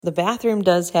The bathroom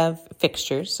does have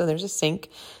fixtures, so there's a sink,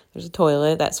 there's a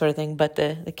toilet, that sort of thing, but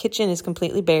the kitchen is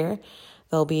completely bare.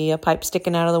 There'll be a pipe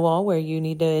sticking out of the wall where you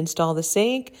need to install the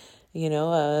sink,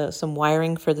 some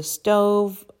wiring for the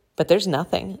stove, but there's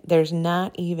nothing. There's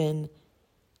not even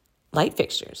light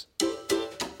fixtures.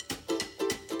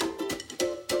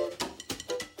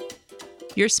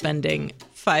 You're spending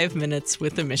 5 minutes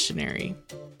with a missionary.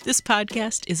 This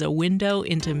podcast is a window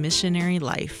into missionary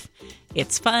life.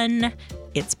 It's fun,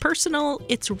 it's personal,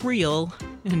 it's real,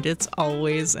 and it's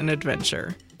always an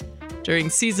adventure. During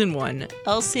Season 1,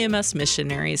 LCMS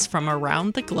missionaries from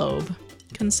around the globe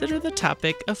consider the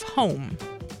topic of home.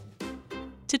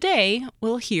 Today,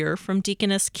 we'll hear from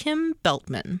Deaconess Kim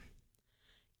Bueltmann.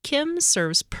 Kim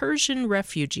serves Persian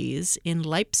refugees in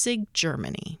Leipzig,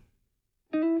 Germany.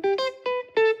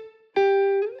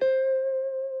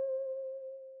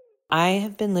 I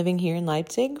have been living here in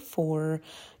Leipzig for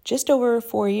just over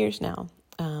 4 years now.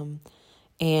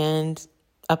 And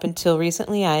up until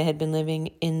recently, I had been living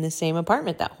in the same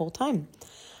apartment that whole time.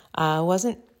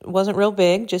 Wasn't real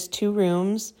big, just 2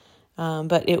 rooms,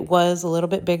 but it was a little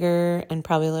bit bigger and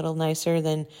probably a little nicer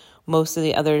than most of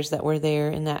the others that were there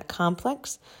in that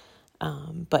complex.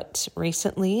 But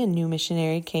recently, a new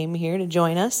missionary came here to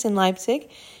join us in Leipzig,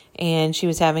 and she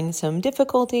was having some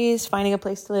difficulties finding a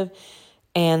place to live.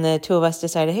 And the two of us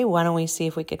decided, hey, why don't we see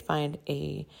if we could find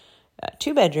a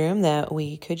 2-bedroom that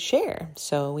we could share?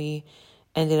 So we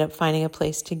ended up finding a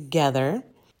place together.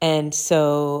 And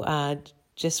so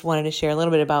just wanted to share a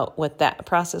little bit about what that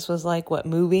process was like, what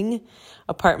moving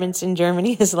apartments in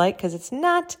Germany is like, because it's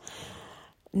not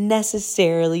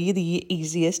necessarily the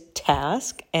easiest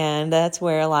task. And that's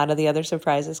where a lot of the other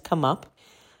surprises come up.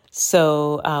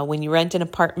 So when you rent an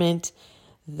apartment,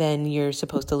 then you're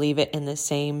supposed to leave it in the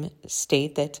same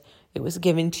state that it was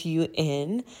given to you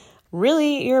in.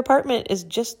 Really, your apartment is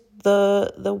just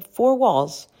the 4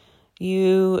 walls.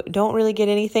 You don't really get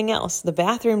anything else. The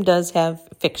bathroom does have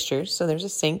fixtures, so there's a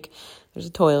sink, there's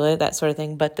a toilet, that sort of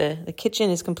thing, but the kitchen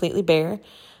is completely bare.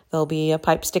 There'll be a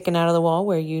pipe sticking out of the wall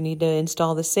where you need to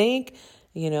install the sink,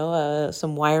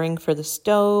 some wiring for the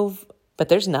stove, but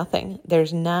there's nothing.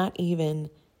 There's not even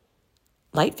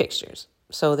light fixtures.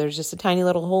 So there's just a tiny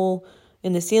little hole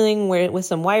in the ceiling with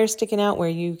some wires sticking out where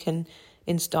you can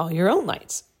install your own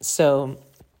lights. So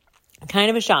kind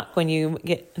of a shock when you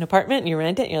get an apartment and you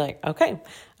rent it. And you're like, okay,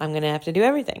 I'm going to have to do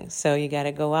everything. So you got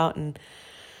to go out and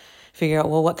figure out,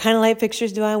 well, what kind of light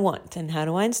fixtures do I want and how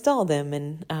do I install them?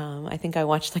 And I think I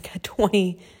watched like a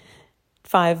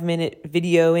 25-minute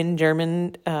video in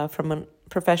German from a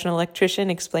professional electrician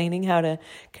explaining how to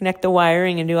connect the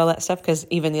wiring and do all that stuff, because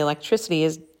even the electricity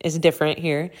is different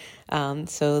here.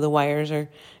 So the wires are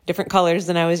different colors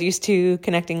than I was used to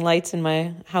connecting lights in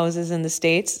my houses in the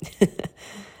States.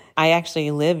 I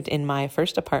actually lived in my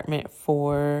first apartment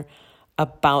for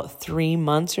about 3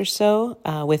 months or so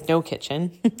with no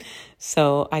kitchen.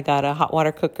 So I got a hot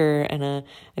water cooker and an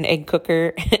egg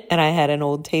cooker, and I had an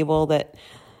old table that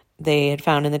they had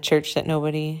found in the church that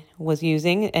nobody was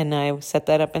using, and I set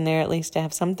that up in there at least to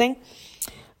have something.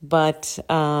 But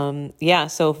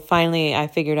so finally I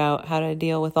figured out how to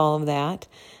deal with all of that.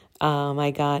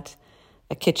 I got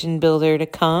a kitchen builder to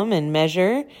come and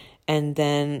measure, and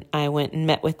then I went and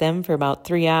met with them for about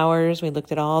 3 hours. We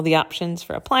looked at all the options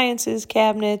for appliances,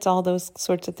 cabinets, all those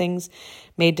sorts of things,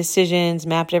 made decisions,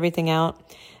 mapped everything out,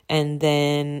 and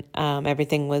then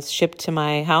everything was shipped to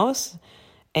my house.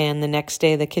 And the next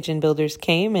day, the kitchen builders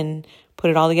came and put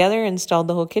it all together, installed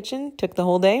the whole kitchen, took the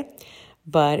whole day.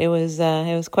 But it was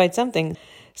quite something.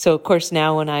 So, of course,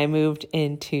 now when I moved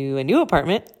into a new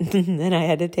apartment, then I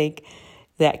had to take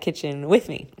that kitchen with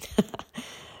me.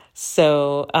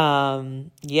 So,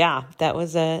 that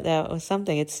was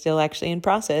something. It's still actually in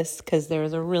process, because there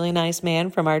was a really nice man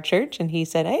from our church, and he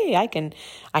said, hey, I can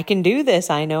do this.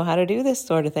 I know how to do this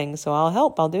sort of thing. So I'll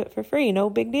help. I'll do it for free. No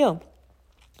big deal.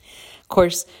 Of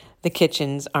course, the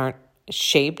kitchens aren't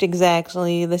shaped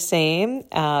exactly the same,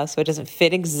 so it doesn't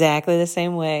fit exactly the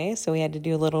same way. So we had to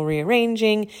do a little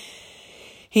rearranging.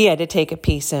 He had to take a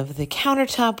piece of the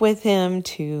countertop with him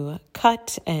to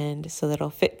cut, and so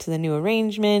that'll fit to the new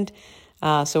arrangement.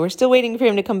 So we're still waiting for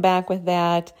him to come back with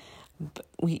that.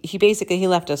 He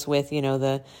left us with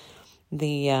the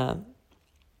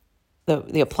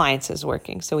appliances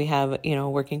working. So we have,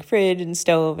 working fridge and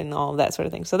stove and all of that sort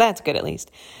of thing. So that's good at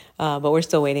least. But we're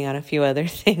still waiting on a few other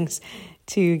things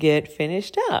to get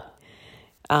finished up.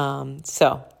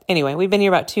 So anyway, we've been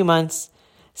here about 2 months.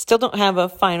 Still don't have a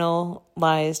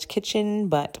finalized kitchen,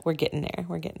 but we're getting there.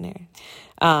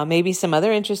 Maybe some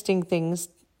other interesting things.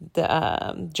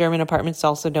 The German apartments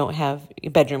also don't have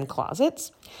bedroom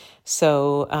closets.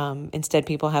 So instead,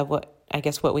 people have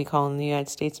what we call in the United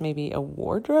States maybe a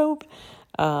wardrobe.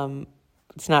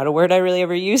 It's not a word I really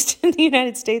ever used in the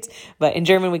United States, but in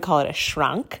German we call it a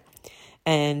Schrank.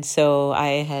 And so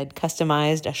I had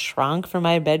customized a Schrank for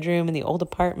my bedroom in the old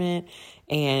apartment.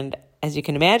 And as you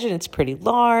can imagine, it's pretty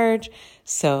large.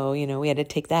 So, we had to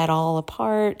take that all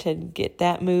apart to get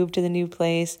that moved to the new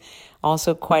place.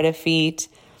 Also quite a feat.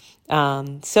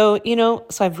 So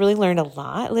I've really learned a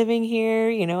lot living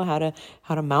here, how to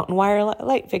mount and wire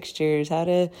light fixtures, how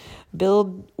to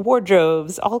build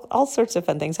wardrobes, all sorts of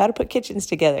fun things, how to put kitchens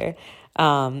together.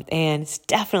 And it's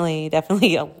definitely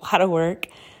a lot of work.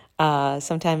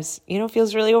 Sometimes,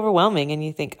 feels really overwhelming, and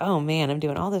you think, oh man, I'm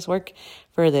doing all this work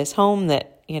for this home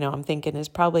that, I'm thinking is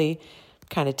probably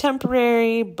kind of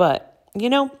temporary, but,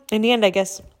 in the end, I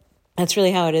guess that's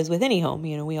really how it is with any home.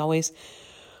 We always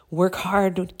work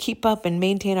hard to keep up and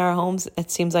maintain our homes. It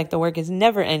seems like the work is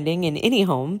never ending in any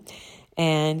home.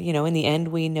 And, in the end,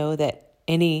 we know that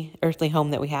any earthly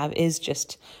home that we have is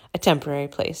just a temporary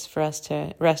place for us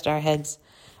to rest our heads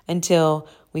until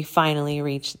we finally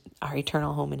reach our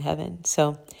eternal home in heaven.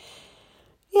 So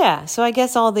I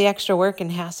guess all the extra work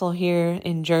and hassle here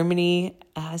in Germany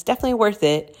is definitely worth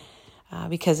it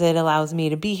because it allows me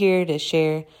to be here to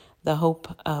share the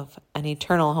hope of an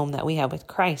eternal home that we have with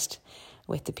Christ,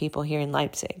 with the people here in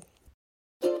Leipzig.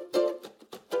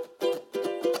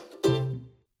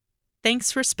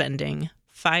 Thanks for spending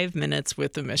 5 minutes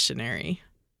with a missionary.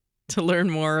 To learn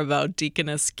more about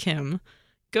Deaconess Kim,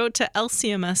 go to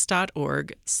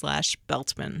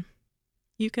lcms.org/Bueltmann.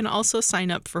 You can also sign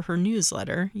up for her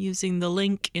newsletter using the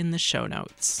link in the show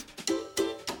notes.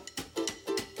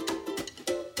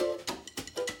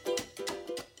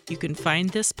 You can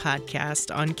find this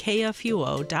podcast on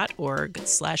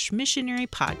kfuo.org/missionary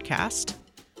podcast,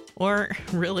 or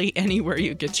really anywhere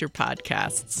you get your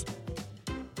podcasts.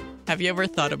 Have you ever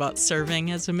thought about serving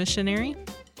as a missionary?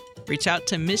 Reach out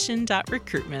to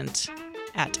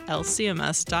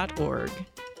mission.recruitment@lcms.org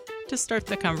to start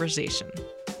the conversation.